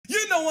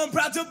know I'm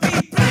proud to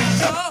be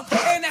black, y'all,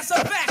 and that's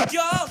a fact,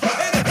 y'all.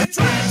 And if you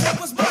try to take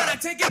what's mine, I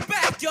take it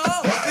back,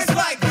 y'all. It's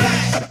like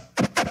that.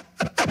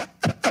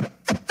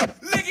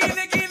 Liggy,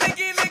 liggy,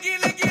 liggy, liggy,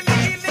 liggy,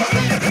 liggy,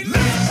 liggy, liggy,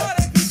 liggy. For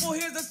the people,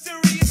 here's a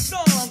serious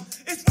song.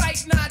 It's right,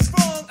 not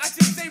wrong. I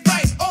should say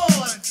right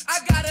on. I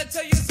gotta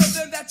tell you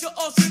something that you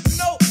all should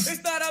know.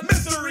 It's not a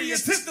mystery,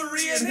 it's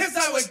history, and here's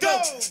how it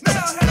goes.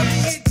 Now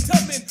Harriet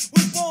Tubman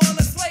was born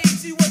a slave.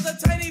 She was a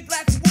tiny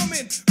black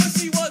woman, but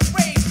she was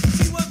raised.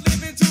 She was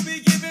living to be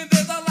given.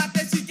 There's a lot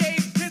that she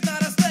gave. She's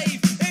not a slave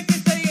in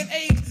this day and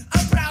age.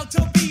 I'm proud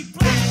to be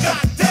black.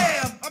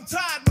 Goddamn, I'm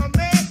tired, my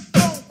man.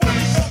 Don't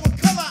worry about what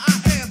color I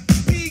am,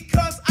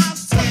 because I'll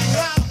show you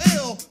how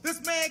ill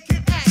this man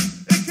can act.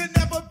 It can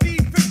never be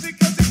fiction,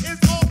 cause it is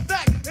all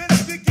fact. And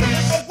if you get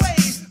in my way,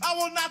 I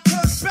will not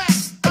turn back.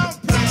 I'm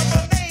proud of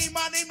my name.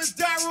 My name is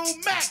Daryl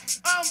Mack.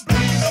 I'm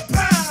black in the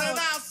pound, and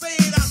I'll say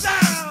it out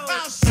loud.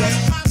 I'll share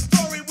my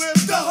story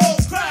with the whole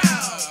crowd.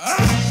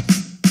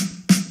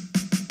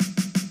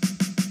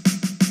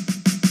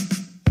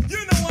 you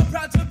know I'm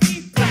proud to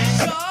be black,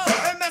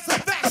 y'all. And that's a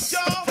fact,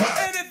 y'all.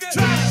 And if you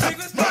try to take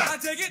what's mine, I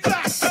take it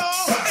back,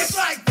 y'all. It's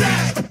like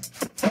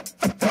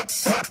that.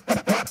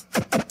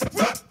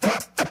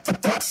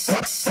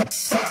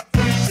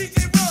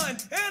 DJ Run,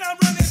 and I'm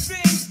running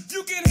things.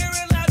 You can hear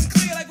it loud and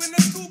clear like when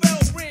the school bell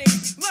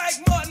rings. Like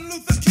Martin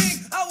Luther King,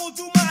 I will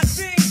do my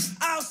thing.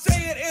 I'll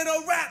say it in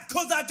a rap,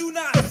 cause I do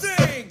not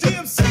sing.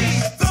 DMC,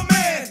 the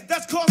man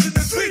that's causing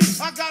the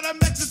grief. I got a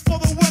message for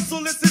the world, so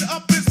listen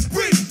up, it's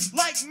brief.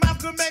 Like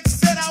Malcolm X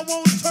said, I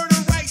won't turn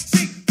a right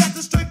cheek. Got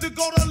the strength to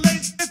go to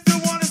length. If you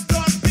wanna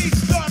start beef,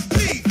 start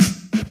beef.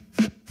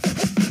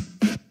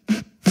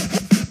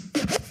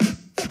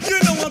 You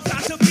know I'm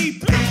proud to be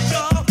black,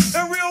 y'all,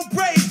 and real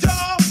brave,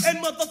 y'all. And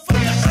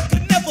motherfucker, I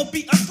could never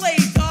be a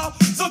slave, y'all.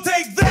 So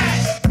take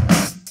that.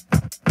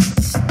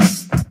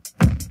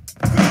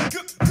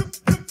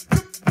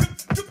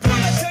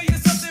 Gonna tell you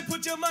something,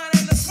 put your mind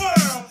in the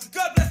swirl.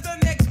 God bless the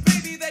next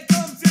baby that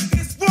comes in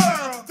this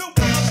world. The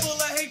world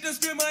full of hate,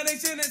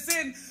 discrimination, and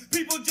sin.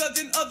 People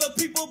judging other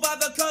people by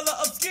the color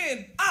of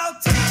skin. I'll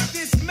take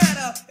this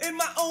matter in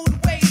my own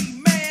way,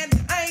 man.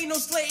 I ain't no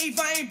slave,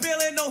 I ain't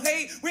bailing no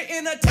hate. We're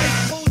in a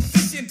tight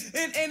position,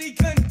 in any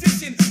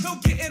condition.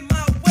 Don't get in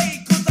my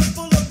way, cause I'm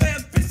full of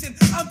ambition.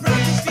 I'm proud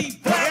to be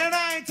black. And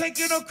I ain't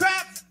taking no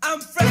crap. I'm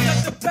fresh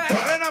out the pack.